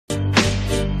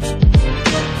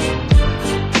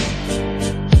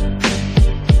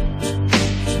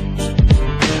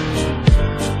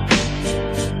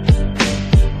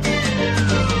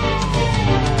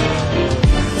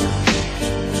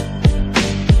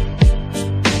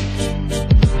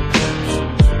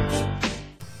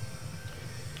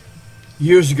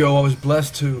Years ago, I was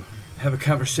blessed to have a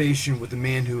conversation with the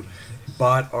man who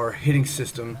bought our hitting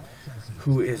system,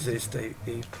 who is just a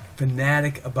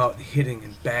fanatic about hitting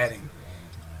and batting.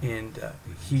 And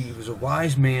he was a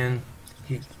wise man.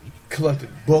 He collected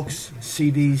books,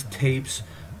 CDs, tapes,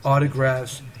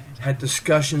 autographs, had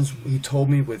discussions, he told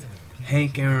me, with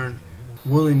Hank Aaron,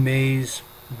 Willie Mays,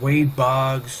 Wade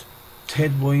Boggs,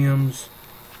 Ted Williams,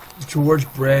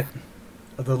 George Brett.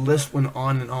 The list went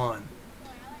on and on.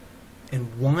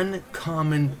 And one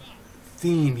common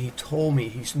theme he told me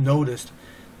he's noticed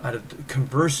out of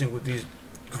conversing with these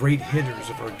great hitters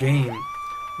of our game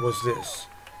was this.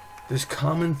 This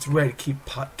common thread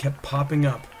kept popping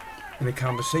up in the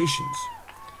conversations.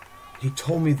 He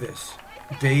told me this: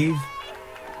 Dave,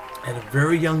 at a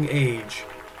very young age,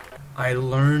 I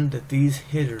learned that these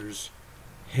hitters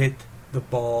hit the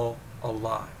ball a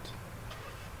lot.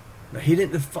 Now, he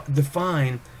didn't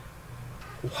define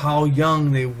how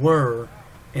young they were,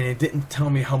 and it didn't tell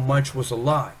me how much was a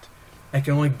lot. I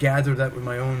can only gather that with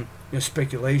my own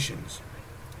speculations.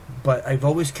 But I've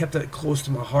always kept that close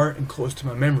to my heart and close to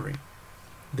my memory,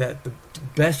 that the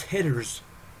best hitters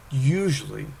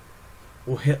usually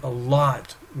will hit a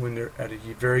lot when they're at a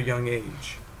very young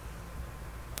age.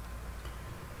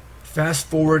 Fast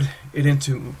forward it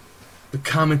into the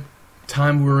common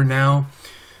time we're in now.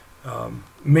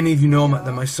 Many of you know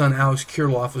that my son Alex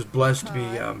Kirilloff was blessed to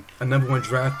be a #1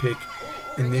 draft pick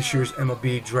in this year's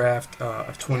MLB draft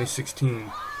of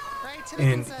 2016.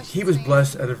 And he was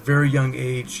blessed at a very young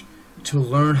age to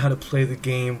learn how to play the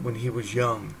game when he was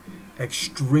young,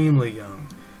 extremely young,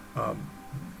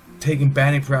 taking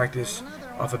batting practice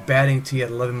off a batting tee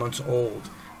at 11 months old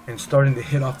and starting to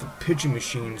hit off the pitching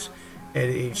machines at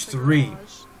age 3.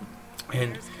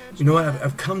 And you know what,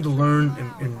 I've come to learn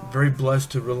and very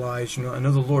blessed to realize, I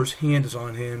know the Lord's hand is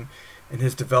on him and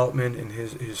his development and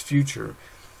his future.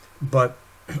 But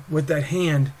with that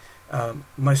hand,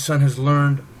 my son has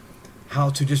learned how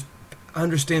to just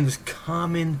understand this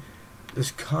common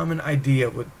idea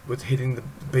with hitting the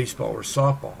baseball or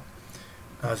softball,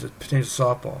 as it pertains to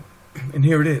softball. And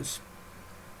here it is.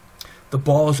 The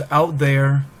ball is out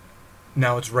there,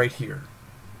 now it's right here.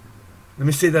 Let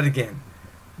me say that again.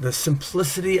 The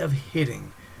simplicity of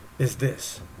hitting is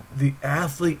this: the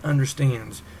athlete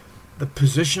understands the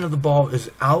position of the ball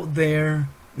is out there,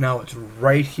 now it's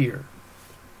right here.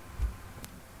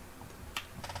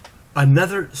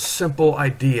 Another simple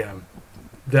idea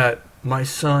that my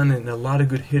son and a lot of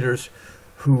good hitters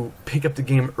who pick up the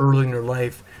game early in their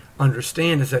life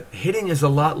understand is that hitting is a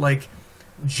lot like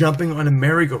jumping on a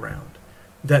merry-go-round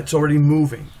that's already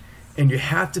moving. And you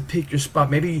have to pick your spot.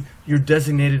 Maybe you're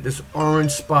designated this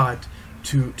orange spot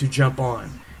to jump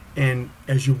on. And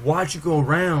as you watch it go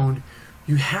around,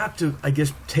 you have to, I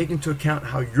guess, take into account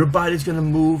how your body's going to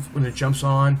move when it jumps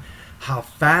on, how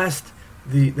fast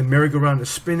the merry-go-round is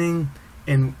spinning,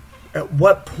 and at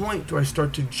what point do I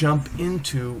start to jump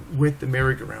into with the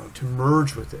merry-go-round, to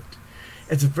merge with it.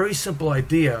 It's a very simple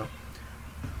idea,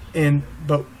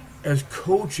 but as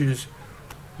coaches,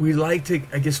 we like to,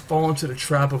 I guess, fall into the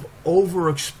trap of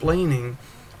over-explaining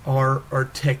our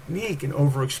technique and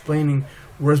over-explaining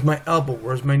where's my elbow,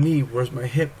 where's my knee, where's my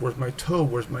hip, where's my toe,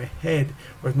 where's my head,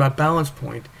 where's my balance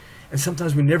point. And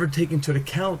sometimes we never take into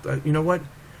account that, you know what,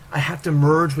 I have to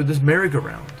merge with this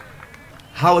merry-go-round.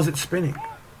 How is it spinning?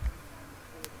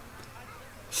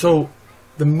 So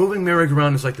the moving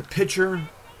merry-go-round is like the pitcher,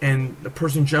 and the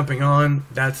person jumping on,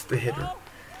 that's the hitter.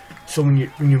 So when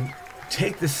you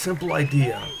take this simple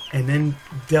idea and then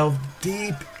delve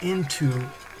deep into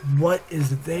what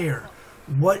is there,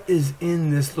 what is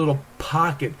in this little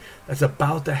pocket that's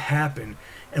about to happen,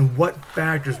 and what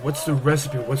factors, what's the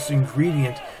recipe, what's the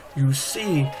ingredient, you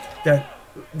see that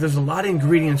there's a lot of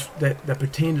ingredients that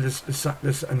pertain to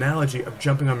this analogy of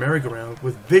jumping on merry-go-round,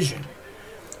 with vision,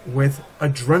 with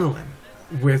adrenaline,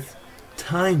 with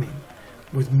timing,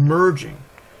 with merging.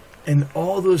 And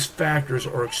all those factors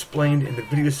are explained in the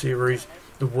video series,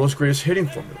 The World's Greatest Hitting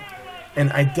Formula.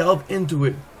 And I delve into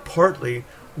it partly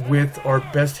with our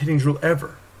best hitting drill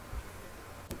ever.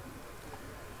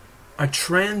 A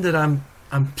trend that I'm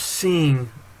seeing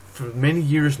for many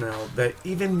years now, that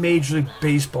even Major League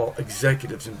Baseball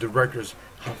executives and directors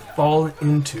have fallen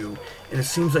into, and it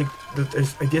seems like,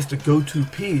 I guess, the go-to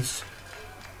piece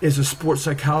is a sports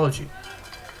psychology.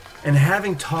 And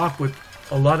having talked with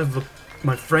a lot of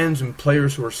my friends and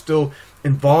players who are still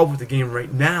involved with the game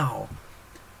right now,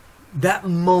 that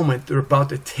moment they're about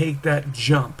to take that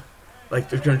jump, like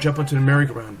they're going to jump onto the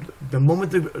merry-go-round, the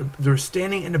moment they're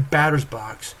standing in the batter's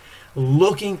box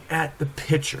looking at the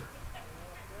pitcher,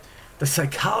 the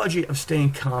psychology of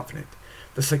staying confident,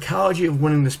 the psychology of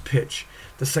winning this pitch,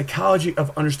 the psychology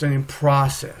of understanding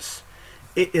process.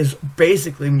 It is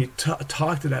basically, when you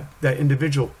talk to that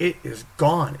individual, it is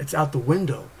gone. It's out the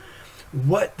window.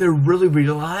 What they're really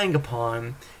relying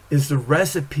upon is the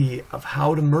recipe of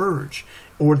how to merge,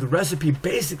 or the recipe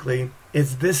basically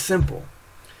is this simple: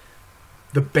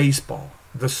 the baseball,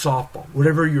 the softball,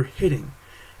 whatever you're hitting,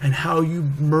 and how you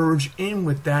merge in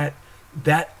with that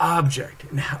object,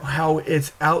 and how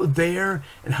it's out there,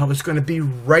 and how it's going to be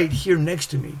right here next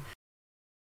to me.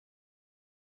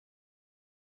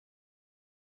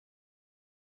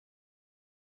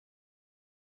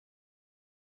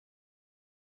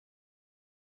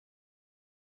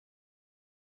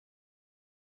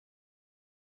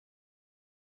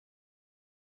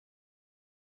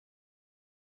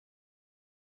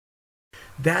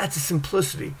 That's the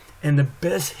simplicity. And the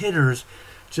best hitters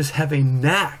just have a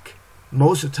knack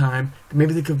most of the time.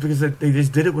 Maybe because they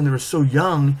just did it when they were so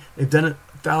young. They've done it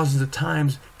thousands of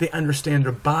times. They understand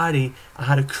their body,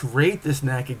 how to create this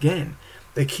knack again.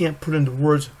 They can't put into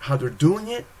words how they're doing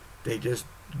it. They just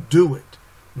do it.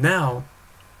 Now,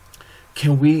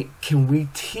 can we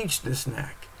teach this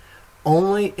knack?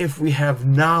 Only if we have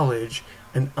knowledge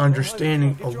and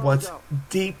understanding of what's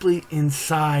deeply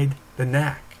inside the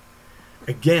knack.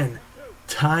 Again,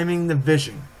 timing the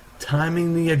vision,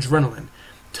 timing the adrenaline,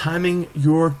 timing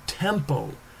your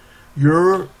tempo,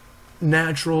 your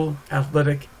natural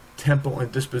athletic tempo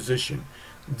and disposition.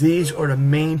 These are the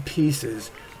main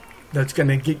pieces that's going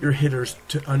to get your hitters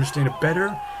to understand it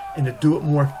better and to do it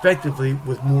more effectively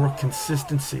with more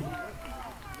consistency.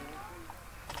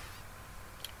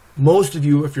 Most of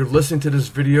you, if you're listening to this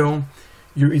video,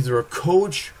 you're either a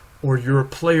coach or you're a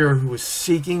player who is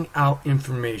seeking out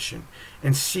information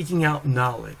and seeking out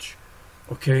knowledge,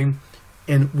 okay?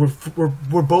 And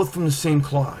we're both from the same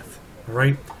cloth, all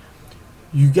right?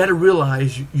 You got to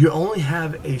realize you only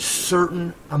have a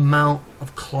certain amount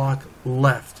of clock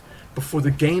left before the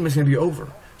game is going to be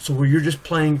over. So where you're just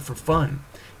playing for fun.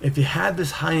 If you have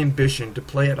this high ambition to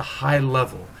play at a high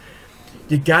level,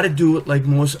 you got to do it like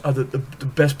most of the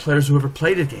best players who ever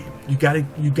played a game. You got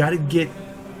to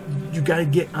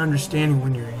get understanding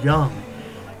when you're young.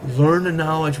 Learn the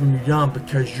knowledge when you're young,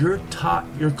 because your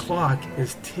clock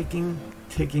is ticking,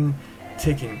 ticking,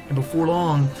 ticking. And before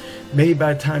long, maybe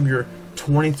by the time you're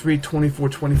 23, 24,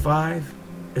 25,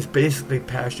 it's basically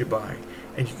passed you by.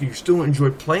 And you still enjoy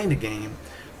playing the game,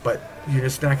 but you're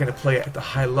just not going to play at the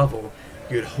high level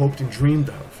you had hoped and dreamed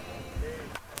of.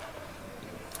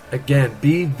 Again,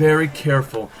 be very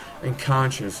careful and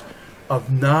conscious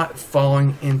of not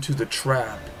falling into the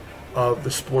trap of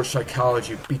the sports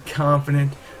psychology. Be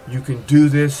confident. You can do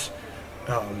this.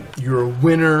 You're a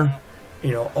winner.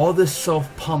 You know, all this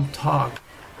self-pump talk,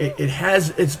 it has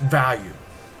its value.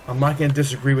 I'm not going to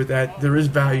disagree with that. There is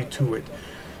value to it.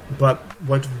 But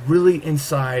what's really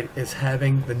inside is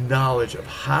having the knowledge of,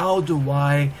 how do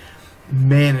I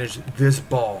manage this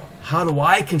ball? How do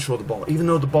I control the ball? Even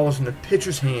though the ball is in the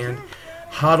pitcher's hand,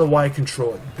 how do I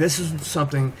control it? This is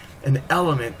something, an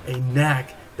element, a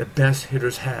knack that best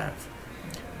hitters have.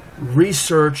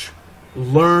 Research,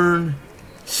 learn,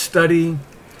 study,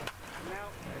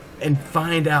 and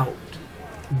find out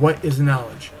what is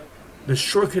knowledge. The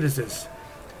shortcut is this.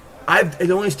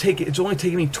 It's only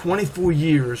taken me 24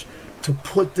 years to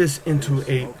put this into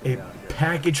a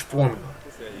package formula.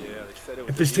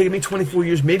 If it's taken me 24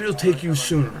 years, maybe it'll take you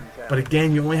sooner. But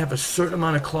again, you only have a certain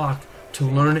amount of clock to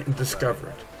learn it and discover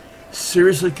it.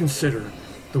 Seriously consider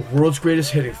the world's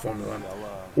greatest hitting formula,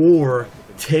 or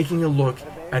taking a look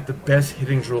at the best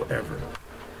hitting drill ever.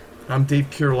 I'm Dave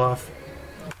Kirilloff.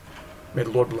 May the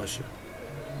Lord bless you.